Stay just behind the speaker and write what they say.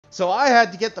So I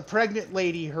had to get the pregnant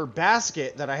lady her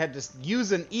basket that I had to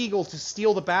use an eagle to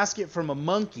steal the basket from a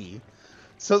monkey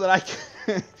so that I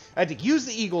had to use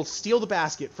the eagle to steal the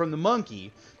basket from the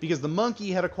monkey because the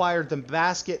monkey had acquired the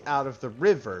basket out of the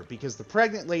river because the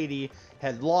pregnant lady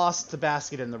had lost the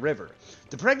basket in the river.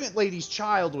 The pregnant lady's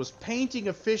child was painting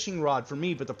a fishing rod for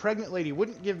me, but the pregnant lady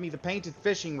wouldn't give me the painted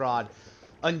fishing rod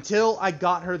until I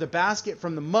got her the basket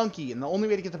from the monkey, and the only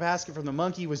way to get the basket from the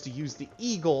monkey was to use the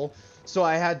eagle, so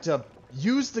I had to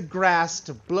use the grass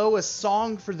to blow a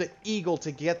song for the eagle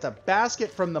to get the basket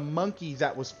from the monkey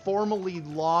that was formerly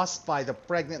lost by the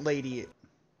pregnant lady.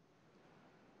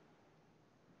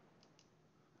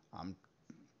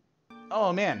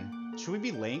 Oh man, should we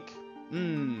be Link?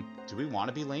 Do we want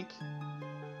to be Link?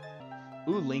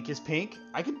 Ooh, Link is pink.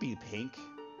 I could be pink.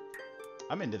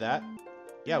 I'm into that.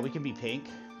 Yeah, we can be pink.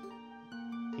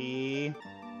 P.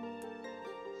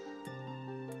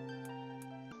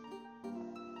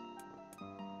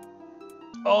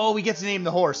 Oh, we get to name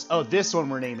the horse. Oh, this one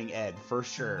we're naming Ed, for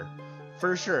sure.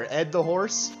 For sure. Ed the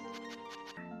horse.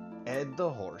 Ed the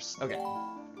horse. Okay.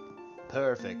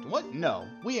 Perfect. What? No.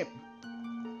 We...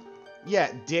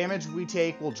 Yeah, damage we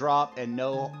take will drop, and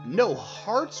no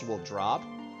hearts will drop.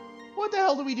 What the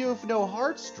hell do we do if no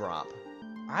hearts drop?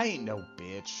 I ain't no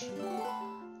bitch.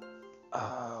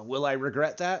 Will I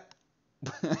regret that?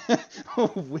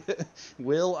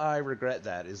 Will I regret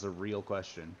that is a real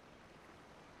question.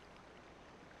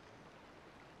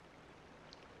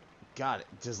 God,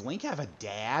 does Link have a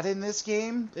dad in this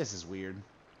game? This is weird.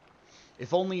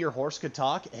 If only your horse could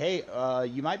talk. Hey,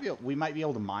 we might be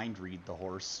able to mind read the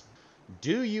horse.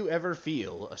 Do you ever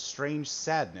feel a strange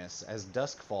sadness as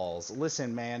dusk falls?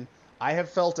 Listen, man, I have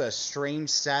felt a strange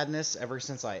sadness ever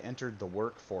since I entered the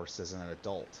workforce as an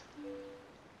adult.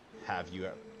 Have you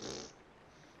ever?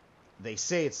 They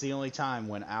say it's the only time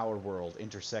when our world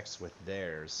intersects with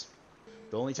theirs.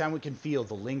 The only time we can feel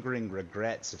the lingering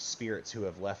regrets of spirits who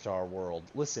have left our world.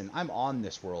 Listen, I'm on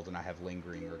this world and I have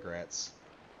lingering regrets.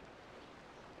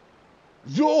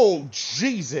 Yo,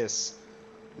 Jesus!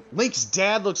 Link's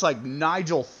dad looks like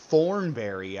Nigel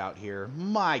Thornberry out here.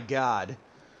 My God.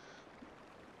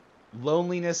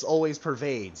 Loneliness always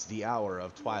pervades the hour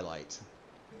of twilight.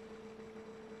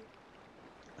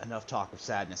 Enough talk of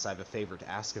sadness. I have a favor to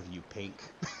ask of you, Pink.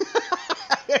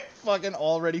 I fucking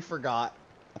already forgot.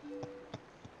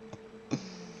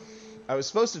 I was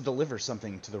supposed to deliver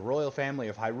something to the royal family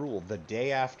of Hyrule the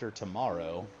day after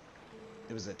tomorrow.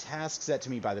 It was a task set to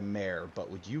me by the mayor, but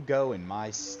would you go in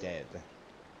my stead?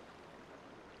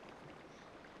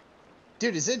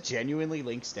 Dude, is it genuinely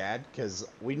Link's dad? Because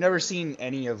we've never seen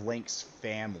any of Link's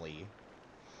family.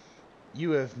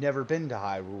 You have never been to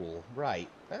Hyrule. Right.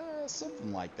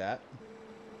 Something like that.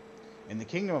 In the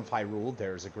kingdom of Hyrule,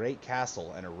 there is a great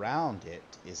castle, and around it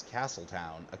is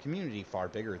Castletown, a community far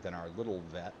bigger than our little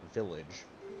village.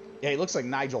 Yeah, he looks like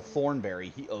Nigel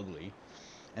Thornberry. He ugly.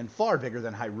 And far bigger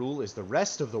than Hyrule is the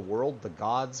rest of the world the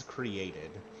gods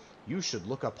created. You should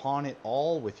look upon it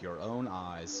all with your own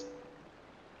eyes.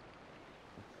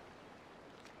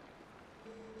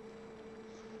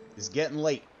 It's getting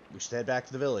late. We should head back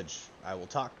to the village. I will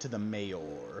talk to the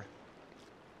mayor.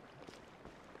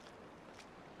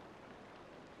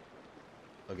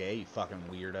 Okay, you fucking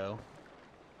weirdo.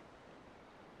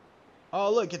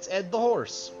 Oh, look, it's Ed the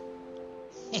horse.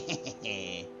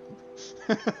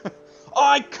 Oh,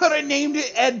 I could have named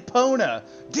it Ed Pona.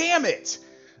 Damn it.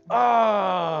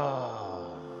 Ah.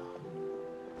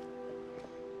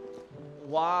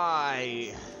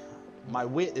 Why? My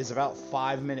wit is about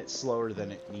 5 minutes slower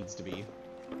than it needs to be.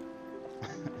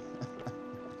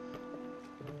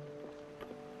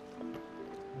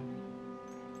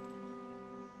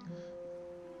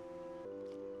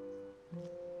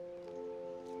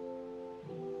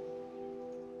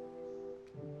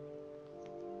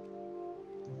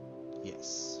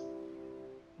 Yes.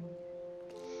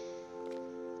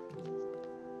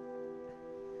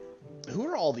 Who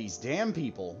are all these damn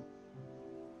people?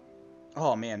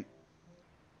 Oh, man.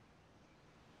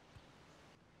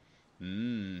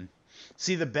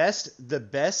 See, the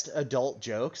best adult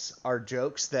jokes are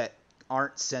jokes that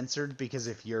aren't censored, because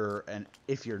if you're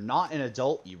not an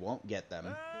adult, you won't get them.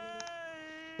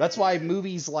 That's why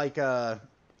movies like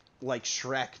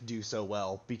Shrek do so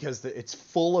well, because it's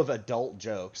full of adult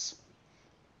jokes.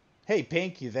 Hey,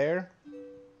 Pink, you there?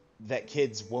 That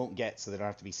kids won't get, so they don't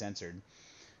have to be censored.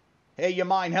 Hey, you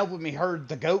mind helping me herd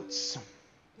the goats?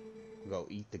 Go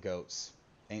eat the goats.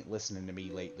 Ain't listening to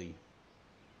me lately.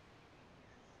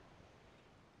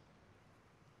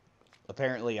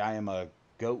 Apparently, I am a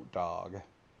goat dog.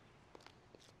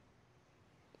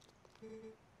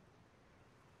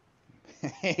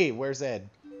 Hey, where's Ed?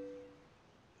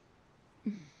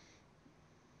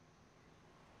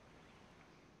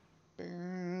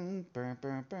 What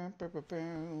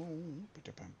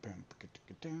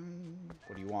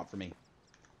do you want from me?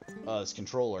 This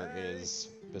controller is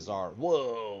bizarre.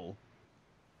 Whoa!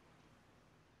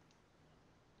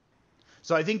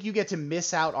 So I think you get to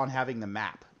miss out on having the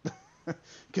map.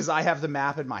 Because I have the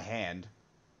map in my hand.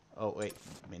 Oh, wait.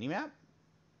 Minimap?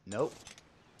 Nope.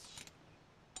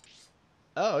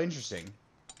 Oh, interesting.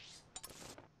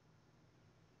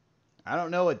 I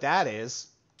don't know what that is.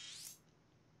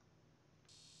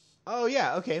 Oh,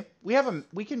 yeah, okay.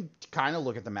 We can kind of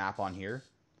look at the map on here.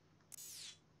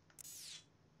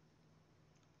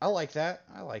 I like that.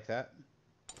 I like that.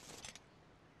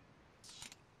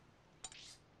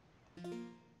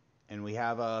 And we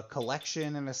have a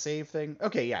collection and a save thing.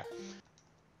 Okay, yeah.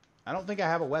 I don't think I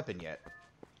have a weapon yet.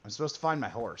 I'm supposed to find my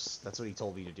horse. That's what he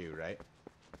told me to do, right?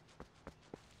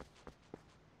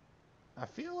 I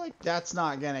feel like that's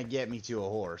not gonna get me to a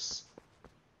horse.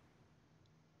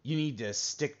 You need to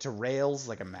stick to rails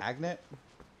like a magnet?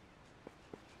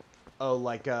 Oh,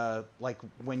 like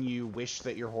when you wish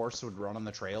that your horse would run on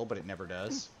the trail, but it never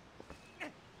does?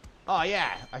 Oh,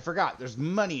 yeah, I forgot. There's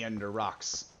money under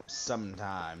rocks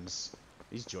sometimes.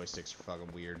 These joysticks are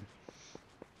fucking weird.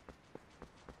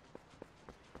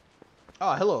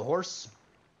 Oh, hello, horse.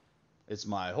 It's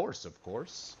my horse, of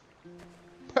course.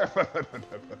 But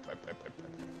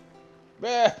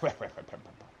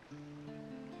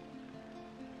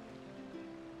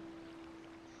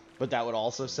that would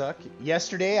also suck.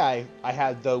 Yesterday, I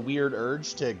had the weird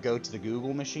urge to go to the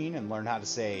Google machine and learn how to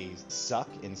say suck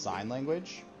in sign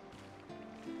language.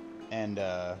 And,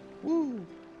 woo.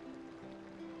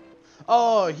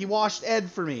 Oh, he washed Ed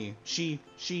for me. She,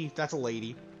 that's a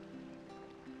lady.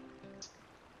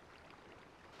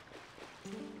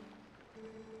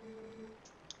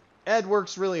 Ed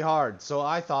works really hard, so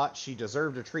I thought she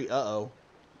deserved a treat. Uh-oh.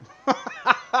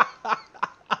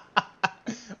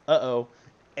 Uh-oh.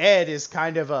 Ed is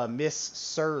kind of a Miss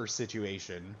Sir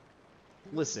situation.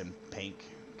 Listen, Pink,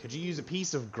 could you use a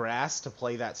piece of grass to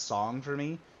play that song for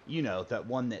me? You know, that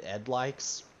one that Ed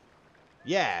likes?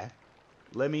 Yeah.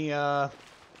 Let me,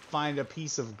 find a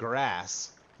piece of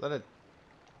grass.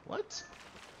 What?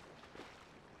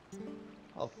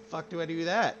 How the fuck do I do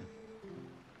that?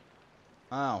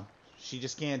 Oh, she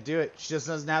just can't do it. She just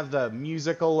doesn't have the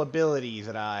musical ability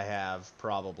that I have,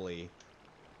 probably.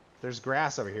 There's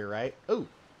grass over here, right? Oh,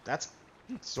 that's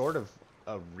sort of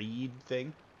a reed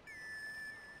thing.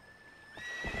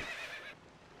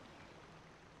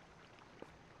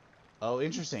 Oh,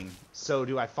 interesting. So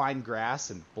do I find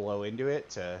grass and blow into it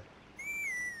to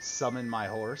summon my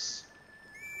horse?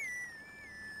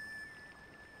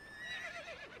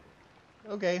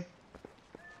 Okay.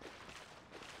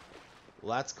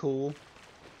 Well, that's cool.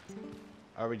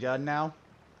 Are we done now?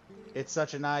 It's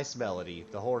such a nice melody.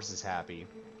 The horse is happy.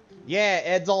 Yeah,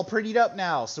 Ed's all prettied up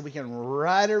now, so we can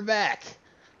ride her back.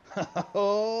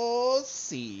 Oh,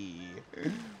 see.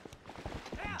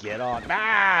 Get on.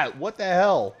 Ah! What the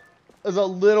hell? It was a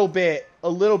little bit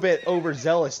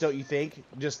overzealous, don't you think?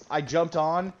 Just, I jumped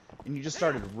on, and you just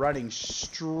started running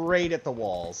straight at the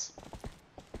walls.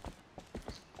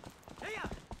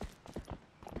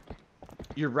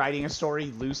 You're writing a story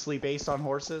loosely based on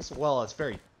horses? Well, it's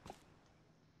very...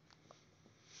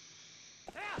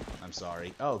 I'm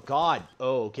sorry. Oh, God.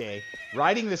 Oh, okay.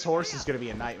 Riding this horse is going to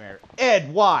be a nightmare.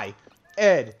 Ed, why?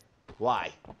 Ed,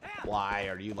 why? Why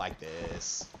are you like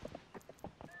this?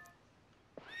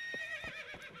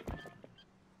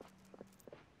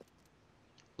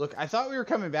 Look, I thought we were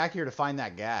coming back here to find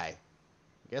that guy.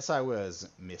 Guess I was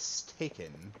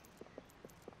mistaken.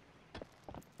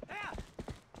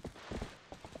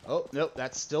 Oh, nope,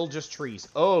 that's still just trees.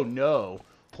 Oh, no.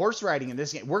 Horse riding in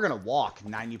this game, we're going to walk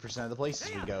 90% of the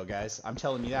places we go, guys. I'm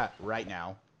telling you that right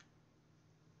now.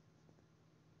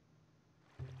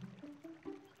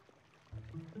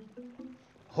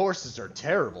 Horses are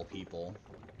terrible people.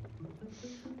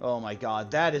 Oh my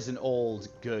god, that is an old,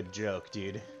 good joke,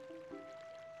 dude.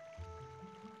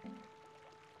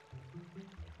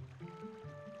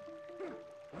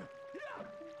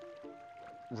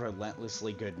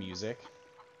 Relentlessly good music.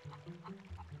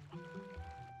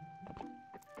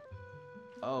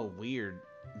 Oh, weird.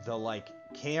 The, like,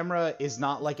 camera is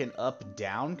not like an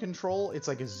up-down control. It's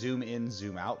like a zoom-in,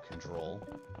 zoom-out control.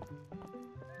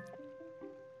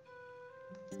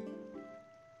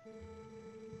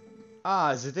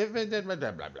 Ah, is it different? Blah,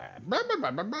 blah, blah, blah, blah,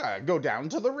 blah, blah, blah. Go down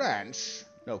to the ranch.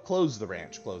 No, close the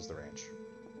ranch. Close the ranch.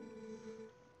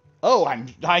 Oh,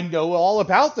 I know all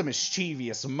about the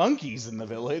mischievous monkeys in the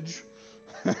village.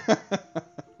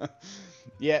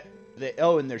 Yeah.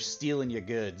 And they're stealing your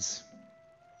goods.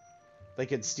 They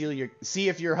could steal your... See,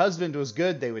 if your husband was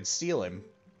good, they would steal him.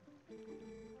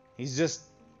 He's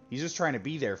just trying to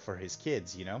be there for his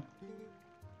kids, you know?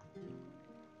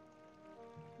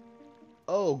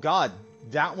 Oh, God.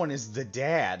 That one is the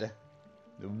dad.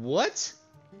 What?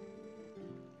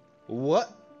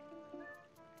 What?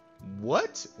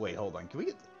 What? Wait, hold on. Can we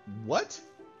get... What?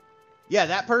 Yeah,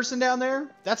 that person down there?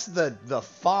 That's the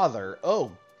father.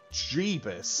 Oh,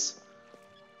 Jeebus.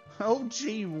 Oh,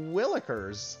 gee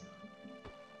willikers.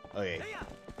 Okay.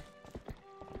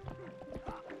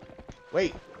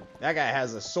 Wait. That guy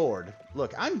has a sword.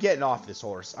 Look, I'm getting off this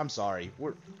horse. I'm sorry.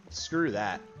 Screw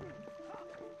that.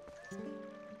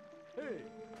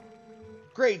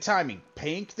 Great timing,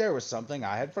 Pink. There was something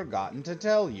I had forgotten to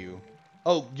tell you.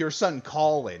 Oh, your son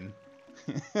Colin.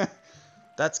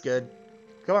 That's good.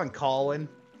 Come on, Colin.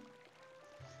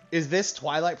 Is this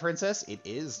Twilight Princess? It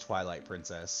is Twilight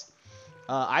Princess.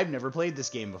 I've never played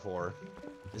this game before.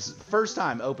 This is the first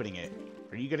time opening it.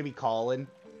 Are you going to be Colin?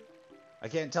 I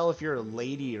can't tell if you're a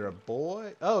lady or a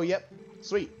boy. Oh, yep.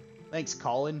 Sweet. Thanks,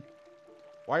 Colin.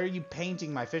 Why are you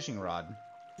painting my fishing rod?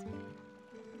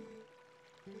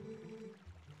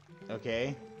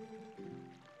 Okay.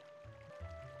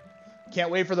 Can't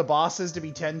wait for the bosses to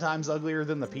be 10 times uglier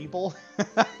than the people.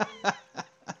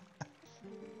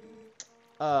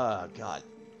 God.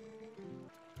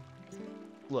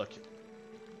 Look.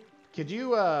 Could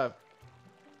you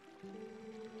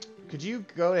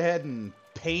go ahead and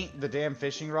paint the damn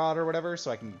fishing rod or whatever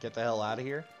so I can get the hell out of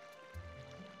here?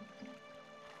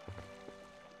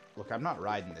 Look, I'm not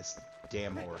riding this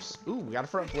damn horse. Ooh, we got a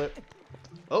front flip.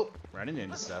 Oh, running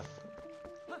into stuff.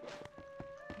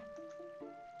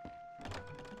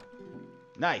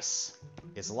 Nice.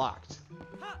 It's locked.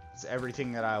 It's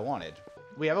everything that I wanted.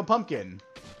 We have a pumpkin.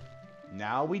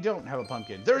 Now we don't have a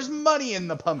pumpkin. There's money in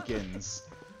the pumpkins.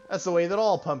 That's the way that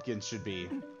all pumpkins should be.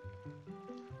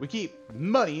 We keep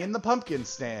money in the pumpkin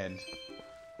stand.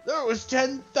 There was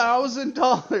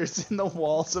 $10,000 in the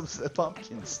walls of the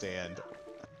pumpkin stand.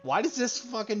 Why does this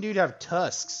fucking dude have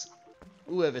tusks?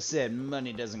 Whoever said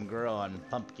money doesn't grow on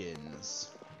pumpkins?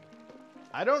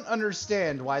 I don't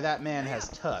understand why that man has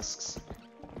tusks.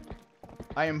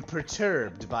 I am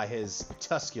perturbed by his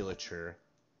tusculature.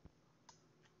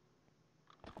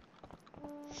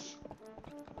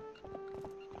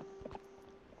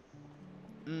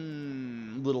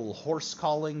 Little horse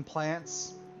calling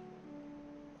plants.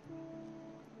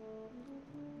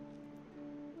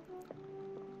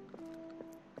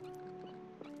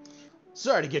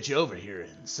 Sorry to get you over here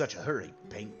in such a hurry,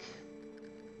 Pink.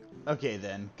 Okay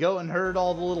then, go and herd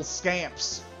all the little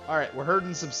scamps. Alright, we're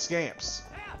herding some scamps.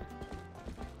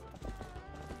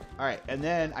 Alright, and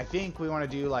then I think we want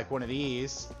to do like one of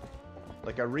these.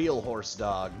 Like a real horse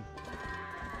dog.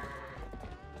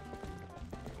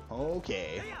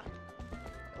 Okay.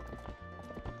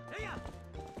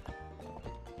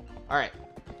 Alright.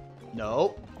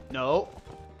 Nope. Nope.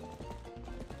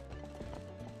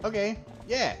 Okay.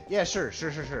 Yeah, sure.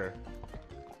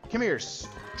 Come here,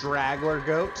 straggler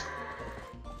goat.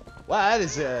 Wow, that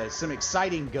is some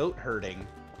exciting goat herding.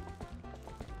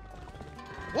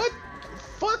 What?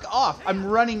 Fuck off. I'm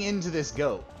running into this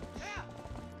goat.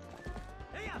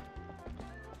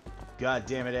 God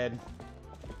damn it, Ed.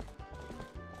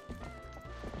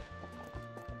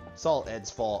 It's all Ed's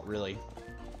fault, really.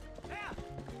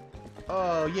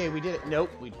 Oh, yeah, we did it. Nope.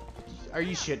 Are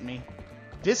you shitting me?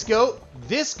 This goat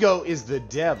is the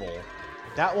devil.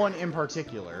 That one in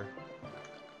particular.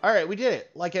 Alright, we did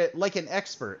it. Like an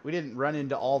expert. We didn't run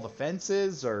into all the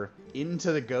fences or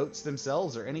into the goats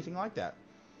themselves or anything like that.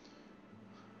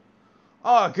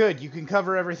 Oh, good. You can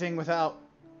cover everything without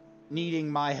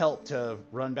needing my help to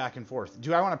run back and forth.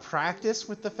 Do I want to practice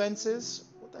with the fences?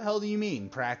 What the hell do you mean,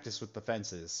 practice with the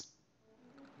fences?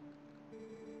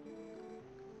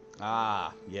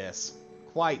 Ah, yes.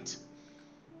 Quite.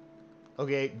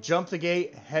 Okay, jump the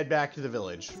gate, head back to the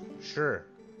village. Sure.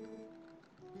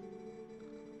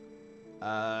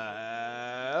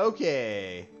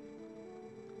 Okay.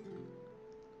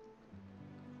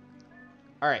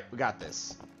 Alright, we got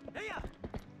this.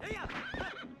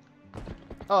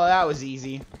 Oh, that was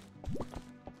easy.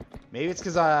 Maybe it's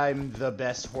because I'm the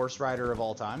best horse rider of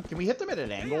all time. Can we hit them at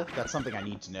an angle? That's something I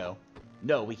need to know.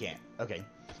 No, we can't. Okay.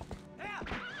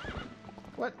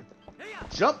 What?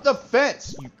 Jump the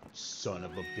fence, you son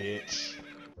of a bitch.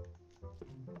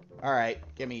 Alright,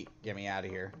 get me out of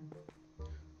here.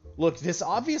 Look, this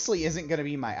obviously isn't going to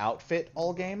be my outfit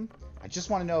all game. I just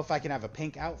want to know if I can have a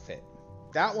pink outfit.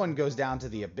 That one goes down to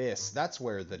the abyss. That's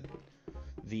where the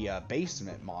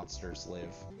basement monsters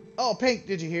live. Oh, Pink,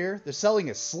 did you hear? They're selling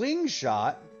a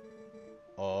slingshot.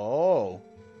 Oh.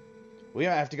 We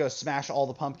might have to go smash all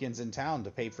the pumpkins in town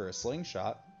to pay for a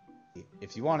slingshot.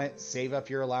 If you want it, save up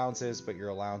your allowances, but your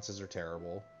allowances are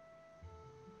terrible.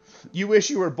 You wish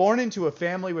you were born into a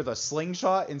family with a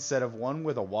slingshot instead of one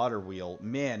with a water wheel.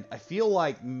 Man, I feel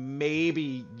like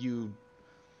maybe you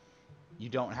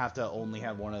don't have to only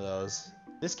have one of those.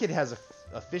 This kid has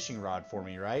a fishing rod for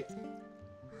me, right?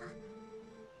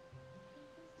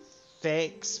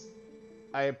 Thanks.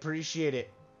 I appreciate it.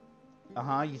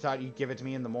 Uh-huh, you thought you'd give it to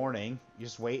me in the morning. You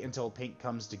just wait until Pink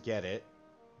comes to get it.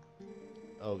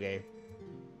 Okay.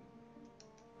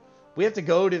 We have to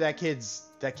go to that kid's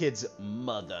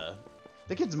mother.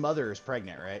 The kid's mother is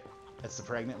pregnant, right? That's the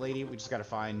pregnant lady. We just gotta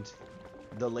find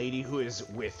the lady who is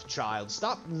with child.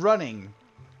 Stop running.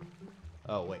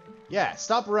 Oh, wait. Yeah,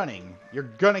 stop running. You're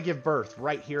gonna give birth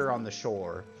right here on the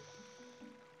shore.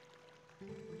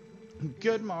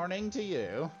 Good morning to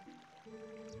you.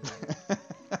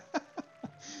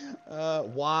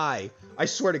 Why? I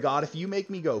swear to God, if you make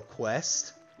me go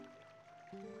quest...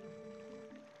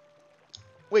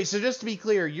 Wait, so just to be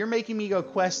clear, you're making me go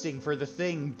questing for the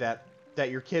thing that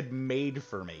your kid made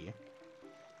for me.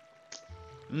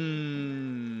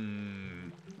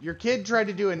 Your kid tried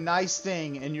to do a nice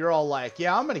thing, and you're all like,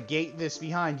 yeah, I'm gonna gate this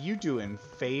behind you doing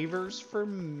favors for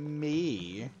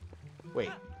me.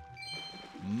 Wait.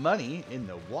 Money in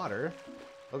the water?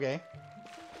 Okay.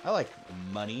 I like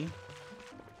money.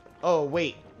 Oh,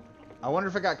 wait. I wonder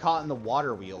if I got caught in the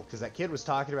water wheel, because that kid was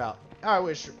talking about, I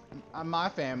wish my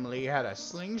family had a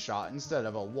slingshot instead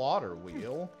of a water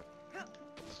wheel.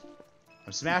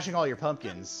 I'm smashing all your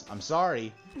pumpkins. I'm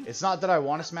sorry. It's not that I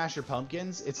want to smash your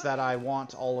pumpkins, it's that I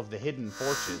want all of the hidden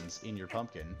fortunes in your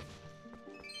pumpkin.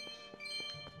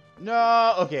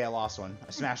 No! Okay, I lost one.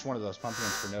 I smashed one of those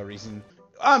pumpkins for no reason.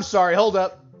 I'm sorry, hold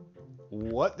up.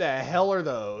 What the hell are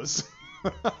those?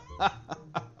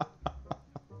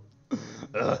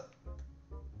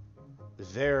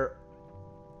 They're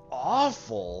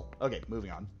awful. Okay,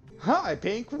 moving on. Hi,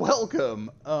 Pink.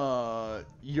 Welcome.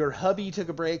 Your hubby took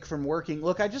a break from working.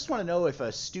 Look, I just want to know if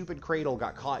a stupid cradle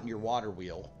got caught in your water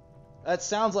wheel. That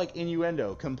sounds like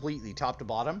innuendo completely, top to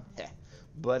bottom. Heh,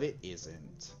 but it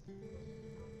isn't.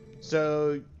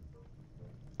 So,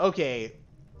 okay.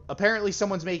 Apparently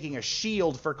someone's making a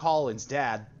shield for Colin's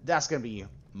dad. That's gonna be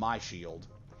my shield.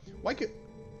 Why could...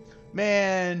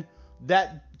 Man,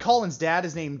 that Colin's dad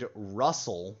is named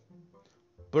Russell.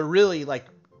 But really, like,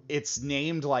 it's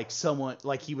named like someone...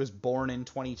 Like he was born in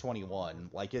 2021.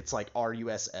 Like, it's like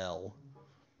R-U-S-L.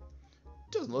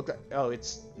 Doesn't look like... Oh,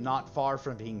 it's not far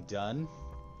from being done.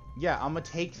 Yeah, I'm gonna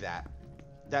take that.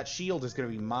 That shield is gonna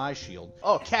be my shield.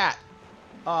 Oh, cat!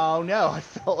 Oh, no, I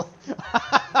fell...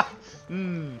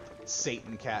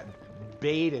 Satan cat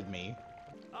baited me.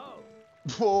 Oh.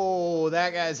 Whoa,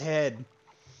 that guy's head.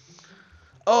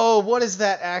 Oh, what is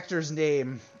that actor's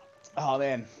name? Oh,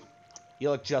 man. You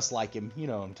look just like him. You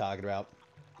know what I'm talking about.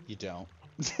 You don't.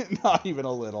 Not even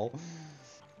a little.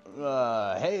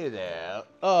 Hey there.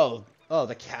 Oh,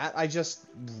 the cat I just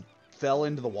fell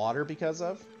into the water because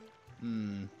of?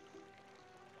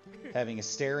 Having a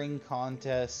staring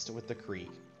contest with the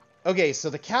creek. Okay, so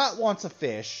the cat wants a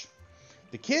fish.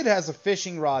 The kid has a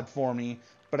fishing rod for me,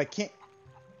 but I can't...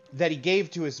 That he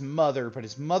gave to his mother, but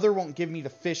his mother won't give me the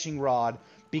fishing rod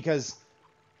because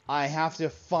I have to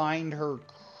find her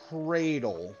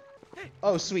cradle.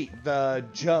 Oh, sweet. The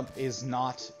jump is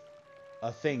not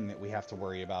a thing that we have to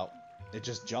worry about. It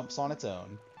just jumps on its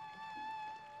own.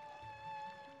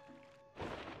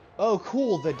 Oh,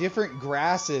 cool. The different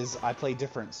grasses, I play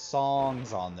different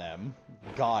songs on them.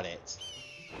 Got it.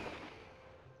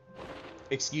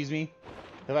 Excuse me?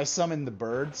 Have I summoned the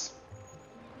birds?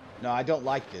 No, I don't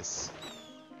like this.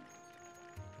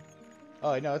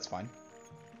 Oh, no, it's fine.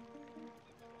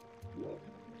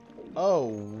 Oh,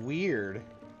 weird.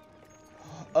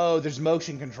 Oh, there's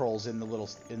motion controls in the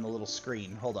little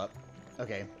screen. Hold up.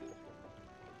 Okay.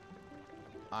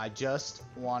 I just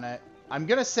want to... I'm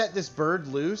going to set this bird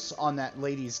loose on that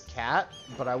lady's cat,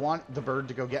 but I want the bird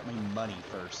to go get me money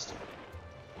first.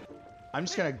 I'm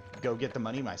just going to go get the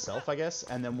money myself, I guess,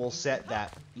 and then we'll set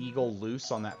that eagle loose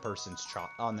on that person's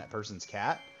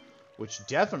cat, which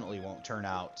definitely won't turn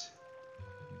out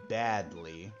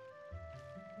badly.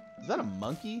 Is that a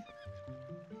monkey?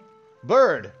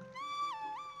 Bird!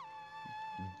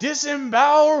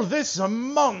 Disembowel this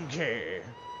monkey!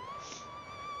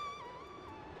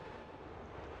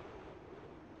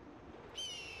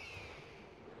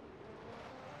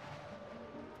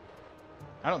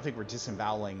 I don't think we're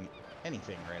disemboweling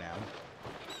anything right now.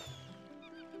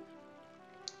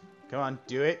 Come on,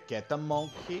 do it. Get the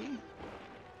monkey.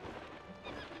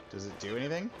 Does it do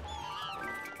anything?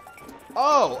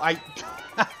 Oh,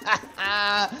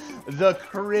 the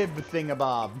crib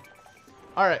thingabob.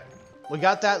 Alright. we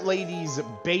got that lady's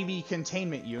baby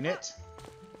containment unit.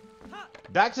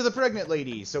 Back to the pregnant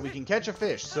lady, so we can catch a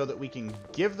fish, so that we can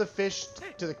give the fish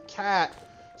to the cat,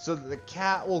 so that the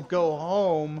cat will go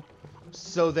home,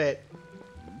 so that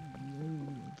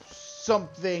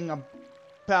something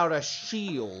about a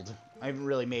shield. I haven't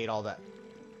really made all that.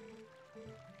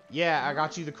 Yeah, I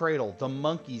got you the cradle. The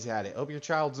monkeys had it. Hope your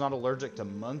child's not allergic to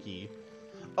monkey.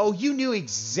 Oh, you knew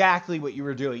exactly what you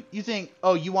were doing. You think,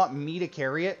 oh, you want me to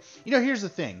carry it? You know, here's the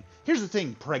thing. Here's the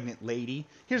thing, pregnant lady.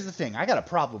 Here's the thing. I got a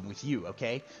problem with you,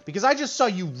 okay? Because I just saw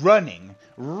you running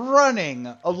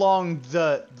along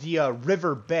the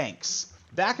river banks,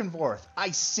 back and forth. I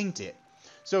synced it.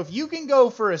 So if you can go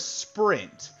for a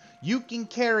sprint, you can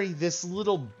carry this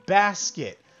little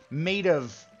basket made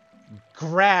of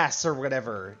grass or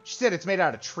whatever. She said it's made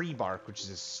out of tree bark, which is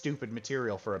a stupid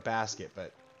material for a basket,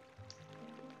 but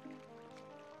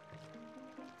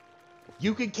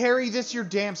you could carry this your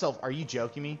damn self. Are you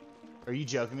joking me? Are you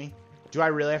joking me? Do I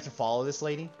really have to follow this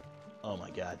lady? Oh my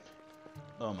god.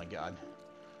 Oh my god.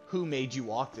 Who made you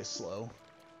walk this slow?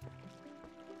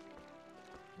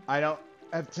 I don't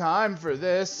have time for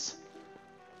this.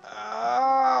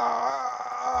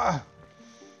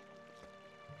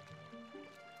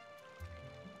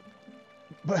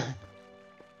 But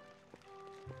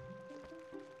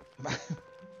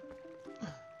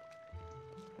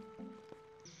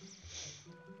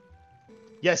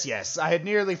yes, I had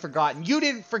nearly forgotten. You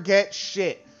didn't forget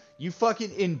shit. You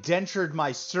fucking indentured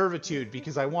my servitude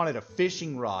because I wanted a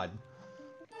fishing rod.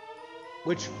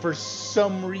 Which, for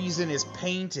some reason, is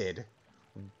painted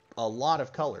a lot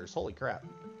of colors. Holy crap.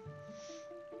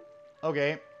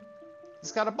 Okay.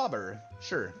 It's got a bobber.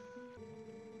 Sure.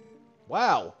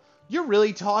 Wow. You're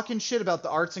really talking shit about the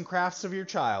arts and crafts of your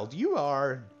child. You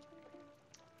are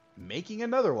making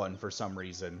another one for some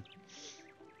reason.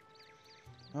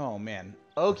 Oh, man.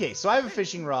 Okay, so I have a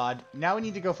fishing rod. Now we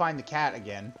need to go find the cat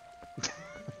again.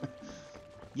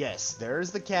 Yes,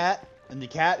 there's the cat. And the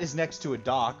cat is next to a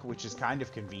dock, which is kind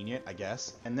of convenient, I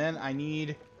guess. And then I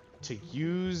need to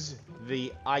use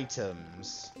the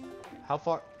items. How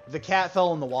far? The cat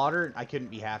fell in the water. I couldn't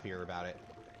be happier about it.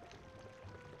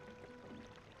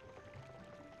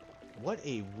 What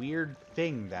a weird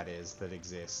thing that is that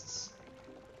exists.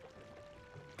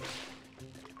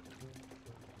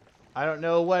 I don't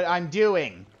know what I'm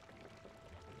doing.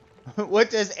 What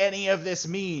does any of this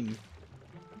mean?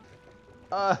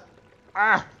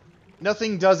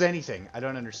 Nothing does anything. I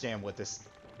don't understand what this...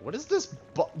 What is this?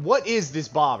 What is this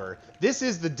bobber? This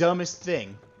is the dumbest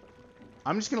thing.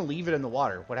 I'm just gonna leave it in the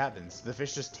water. What happens? The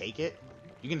fish just take it?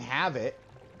 You can have it.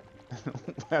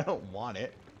 I don't want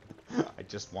it. I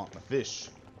just want my fish.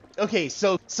 Okay,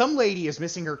 so some lady is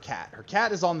missing her cat. Her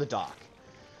cat is on the dock.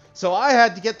 So I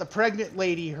had to get the pregnant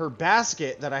lady her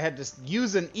basket that I had to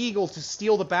use an eagle to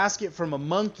steal the basket from a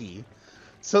monkey.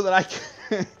 So that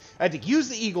I had to use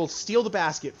the eagle to steal the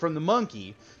basket from the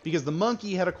monkey because the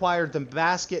monkey had acquired the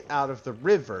basket out of the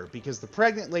river because the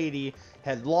pregnant lady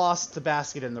had lost the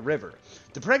basket in the river.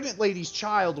 The pregnant lady's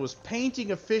child was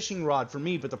painting a fishing rod for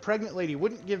me, but the pregnant lady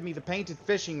wouldn't give me the painted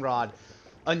fishing rod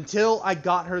until I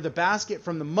got her the basket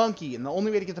from the monkey, and the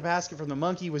only way to get the basket from the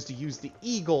monkey was to use the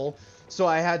eagle, so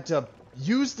I had to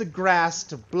use the grass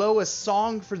to blow a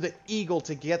song for the eagle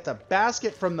to get the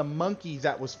basket from the monkey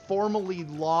that was formerly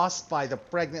lost by the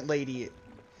pregnant lady.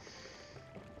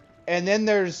 And then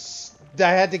I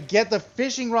had to get the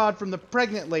fishing rod from the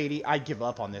pregnant lady. I give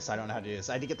up on this. I don't know how to do this.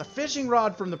 I had to get the fishing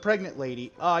rod from the pregnant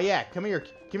lady. Oh, yeah. Come here.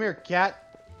 Come here,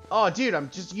 cat. Oh, dude, I'm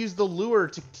just used the lure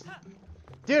to...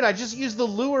 Dude, I just used the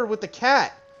lure with the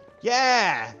cat.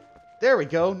 Yeah. There we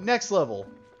go. Next level.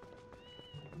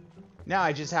 Now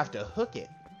I just have to hook it.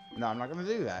 No, I'm not going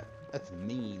to do that. That's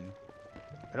mean.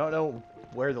 I don't know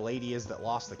where the lady is that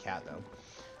lost the cat, though.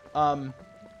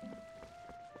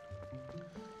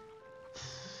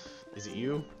 Is it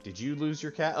you? Did you lose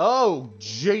your cat? Oh,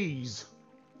 jeez.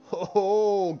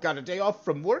 Oh, got a day off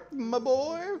from work, my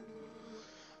boy?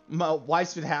 My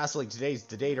wife's been hassling. Today's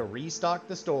the day to restock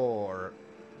the store.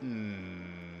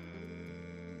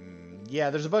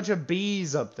 Yeah, there's a bunch of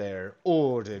bees up there.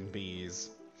 Orden bees.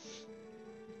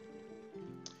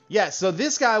 Yeah, so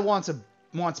this guy wants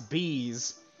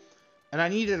bees. And I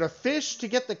needed a fish to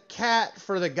get the cat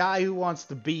for the guy who wants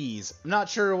the bees. I'm not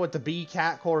sure what the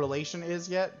bee-cat correlation is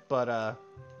yet, but,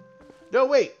 No,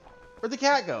 wait! Where'd the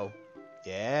cat go?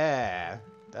 Yeah,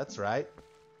 that's right.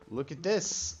 Look at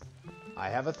this. I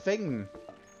have a thing.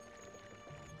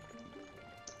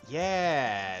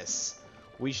 Yes!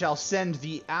 We shall send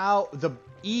the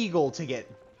eagle to get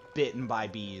bitten by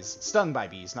bees. Stung by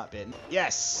bees, not bitten.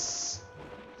 Yes!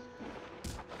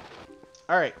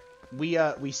 Alright.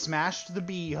 We smashed the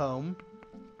bee home.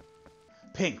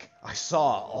 Pink, I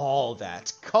saw all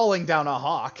that. Calling down a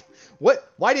hawk.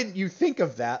 What? Why didn't you think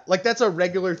of that? Like, that's a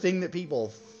regular thing that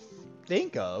people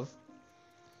think of.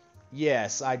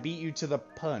 Yes, I beat you to the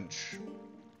punch.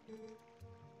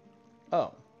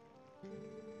 Oh.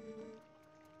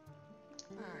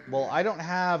 Well, I don't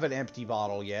have an empty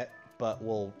bottle yet, but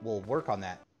we'll work on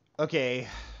that. Okay.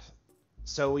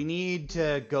 So we need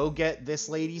to go get this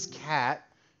lady's cat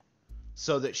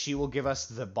so that she will give us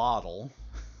the bottle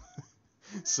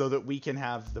so that we can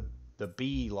have the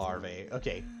bee larvae.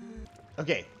 Okay.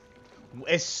 Okay.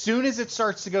 As soon as it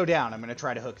starts to go down, I'm going to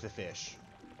try to hook the fish.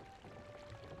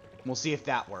 We'll see if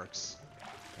that works.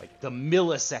 Like, the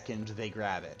millisecond they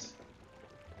grab it.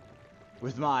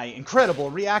 With my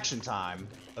incredible reaction time.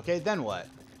 Okay, then what?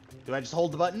 Do I just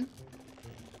hold the button?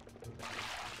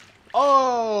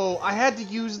 Oh, I had to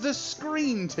use the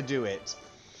screen to do it.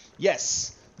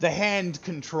 Yes, the hand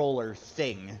controller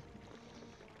thing.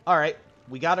 Alright,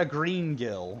 we got a green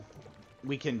gill.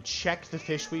 We can check the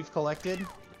fish we've collected,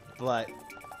 but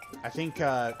I think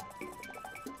the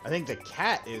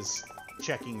cat is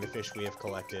checking the fish we have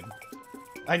collected.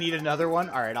 I need another one?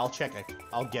 Alright, I'll check it.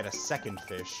 I'll get a second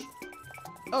fish.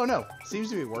 Oh no, seems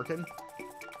to be working.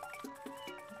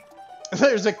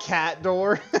 There's a cat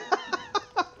door.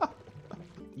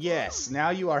 Yes,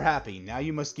 now you are happy. Now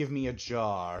you must give me a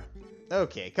jar.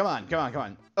 Okay, come on, come on, come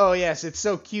on. Oh yes, it's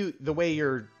so cute the way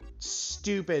your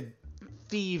stupid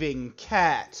thieving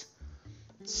cat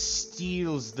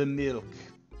steals the milk.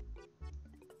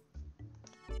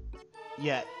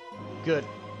 Yeah, good.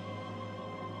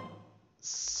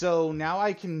 So now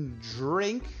I can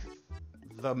drink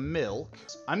the milk.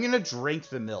 I'm gonna drink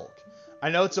the milk.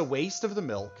 I know it's a waste of the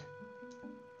milk,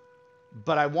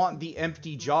 but I want the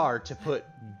empty jar to put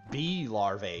bee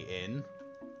larvae in.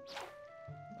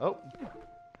 Oh.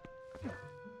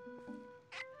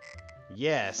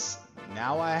 Yes,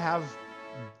 now I have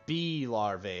bee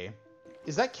larvae.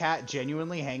 Is that cat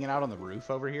genuinely hanging out on the roof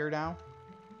over here now?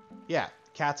 Yeah,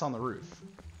 cat's on the roof.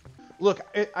 Look,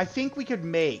 I think we could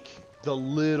make the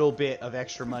little bit of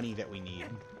extra money that we need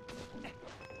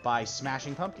by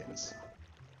smashing pumpkins.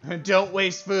 Don't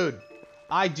waste food.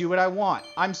 I do what I want.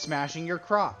 I'm smashing your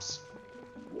crops.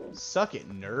 Suck it,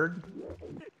 nerd.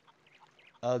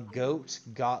 A goat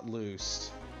got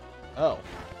loosed. Oh.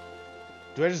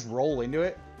 Do I just roll into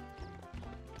it?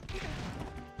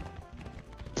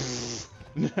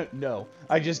 No.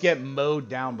 I just get mowed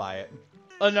down by it.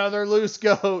 Another loose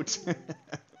goat.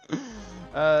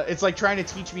 It's like trying to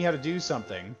teach me how to do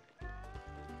something.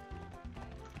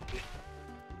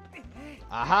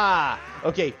 Aha!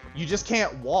 Okay, you just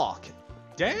can't walk.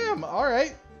 Damn,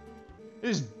 alright.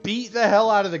 Just beat the hell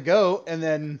out of the goat, and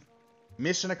then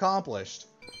mission accomplished.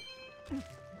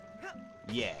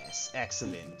 Yes,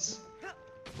 excellent.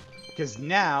 Because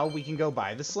now we can go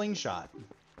buy the slingshot.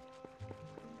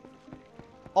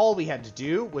 All we had to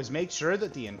do was make sure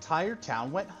that the entire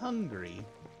town went hungry.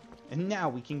 And now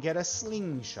we can get a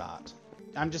slingshot.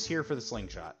 I'm just here for the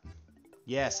slingshot.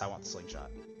 Yes, I want the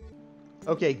slingshot.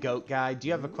 Okay, goat guy, do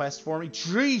you have a quest for me?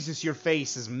 Jesus, your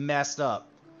face is messed up.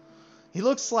 He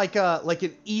looks like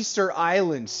an Easter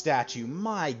Island statue.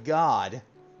 My God.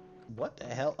 What the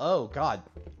hell? Oh, God.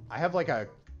 I have like a...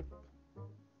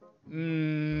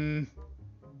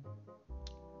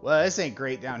 Well, this ain't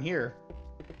great down here.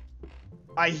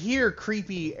 I hear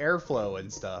creepy airflow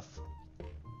and stuff.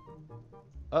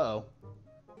 Uh-oh.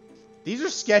 These are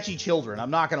sketchy children,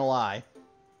 I'm not gonna lie.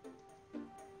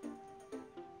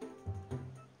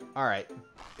 Alright.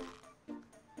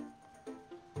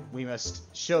 We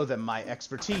must show them my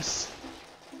expertise.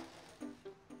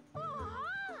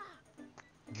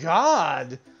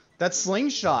 God! That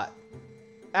slingshot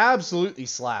absolutely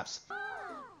slaps.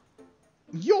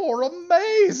 You're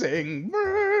amazing!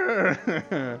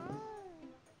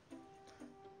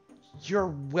 You're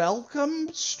welcome,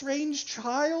 strange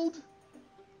child?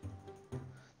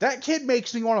 That kid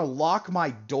makes me want to lock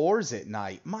my doors at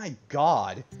night. My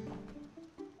God.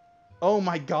 Oh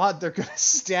my God, they're gonna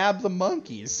stab the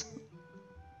monkeys.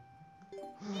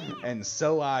 And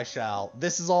so I shall.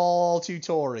 This is all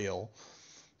tutorial.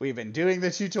 We've been doing the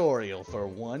tutorial for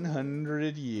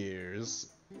 100 years.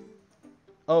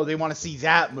 Oh, they want to see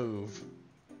that move.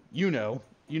 You know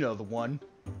the one.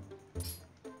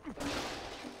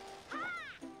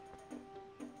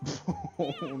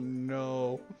 Oh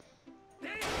no.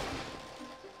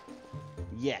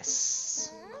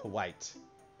 Yes, quite.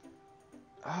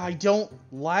 I don't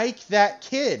like that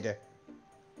kid.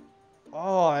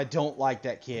 Oh, I don't like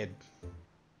that kid.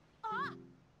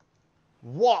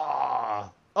 Wah!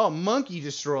 Oh, monkey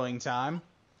destroying time.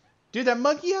 Dude, that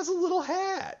monkey has a little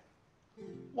hat.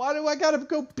 Why do I gotta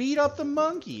go beat up the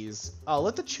monkeys? Oh,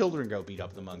 let the children go beat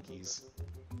up the monkeys.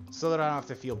 So that I don't have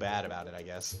to feel bad about it, I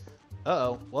guess.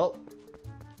 Uh-oh. Well.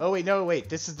 Oh, wait, no, wait.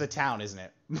 This is the town, isn't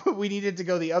it? We needed to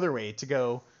go the other way to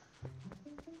go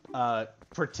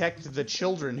protect the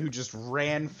children who just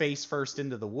ran face first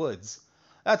into the woods.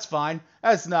 That's fine.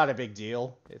 That's not a big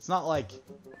deal. It's not like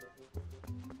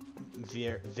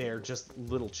they're just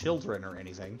little children or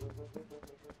anything.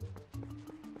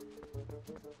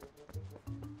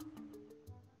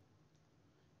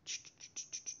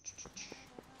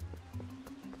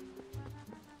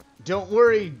 Don't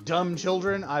worry, dumb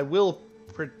children. I will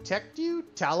protect you.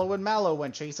 Tallow and Mallow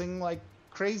went chasing like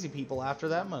crazy people after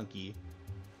that monkey.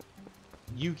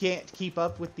 You can't keep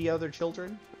up with the other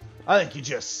children? I think you're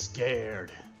just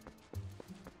scared.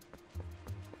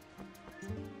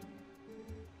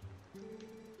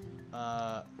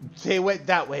 They went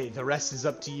that way. The rest is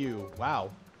up to you.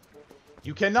 Wow.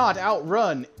 You cannot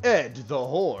outrun Ed the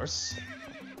horse.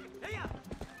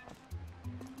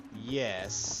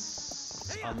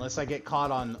 Yes. Unless I get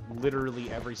caught on literally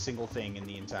every single thing in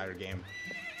the entire game.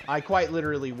 I quite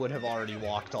literally would have already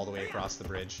walked all the way across the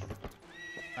bridge.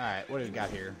 Alright, what do we got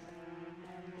here?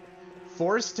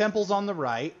 Forest temples on the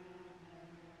right.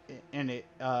 And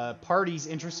parties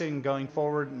interested in going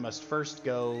forward must first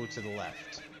go to the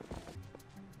left.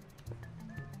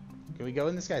 Can we go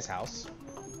in this guy's house?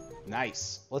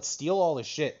 Nice. Let's steal all his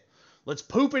shit. Let's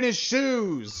poop in his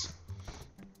shoes!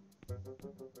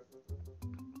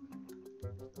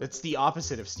 It's the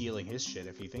opposite of stealing his shit,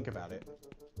 if you think about it.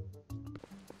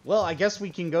 Well, I guess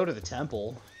we can go to the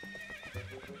temple.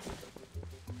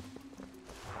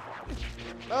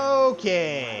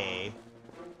 Okay.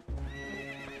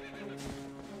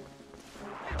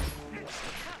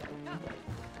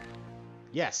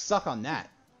 Yeah, suck on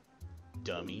that,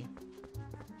 dummy.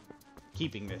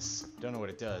 Keeping this. Don't know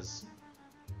what it does.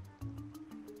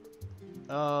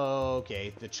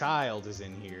 Okay, the child is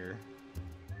in here.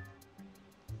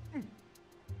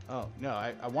 Oh, no,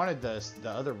 I wanted the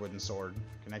other wooden sword.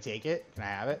 Can I take it? Can I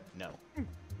have it? No.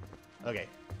 Okay.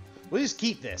 We'll just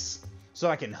keep this, so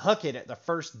I can huck it at the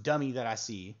first dummy that I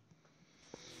see.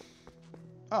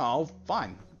 Oh,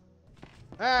 fine.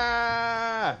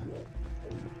 Ah!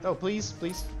 Oh, please,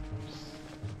 please.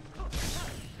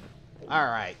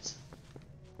 Alright.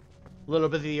 A little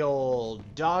bit of the old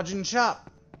dodge and chop.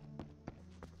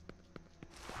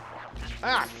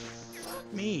 Ah,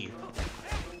 fuck me.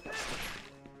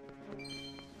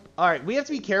 Alright, we have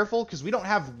to be careful because we don't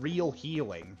have real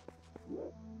healing.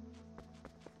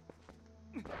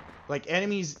 Like,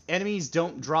 enemies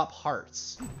don't drop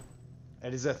hearts.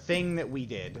 That is a thing that we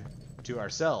did to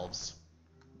ourselves.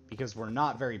 Because we're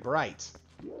not very bright.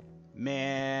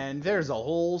 Man, there's a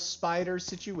whole spider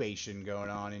situation going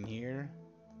on in here.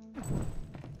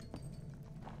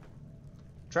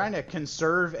 Trying to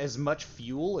conserve as much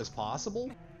fuel as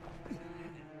possible.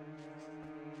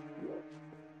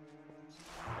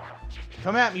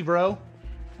 Come at me, bro.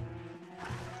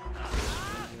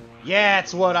 Yeah,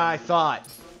 it's what I thought.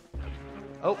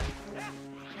 Oh.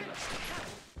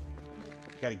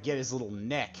 Gotta get his little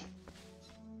neck.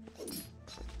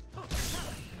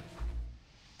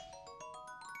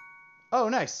 Oh,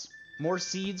 nice. More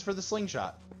seeds for the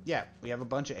slingshot. Yeah, we have a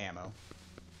bunch of ammo.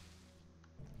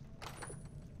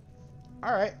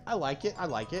 Alright, I like it, I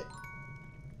like it.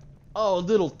 Oh, a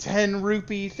little 10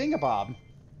 rupee thingabob.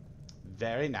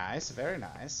 Very nice, very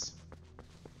nice.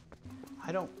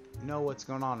 I don't know what's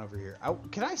going on over here.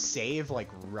 Can I save, like,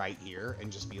 right here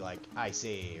and just be like, I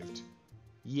saved?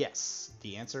 Yes.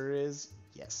 The answer is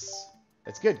yes.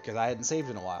 That's good, because I hadn't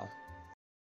saved in a while.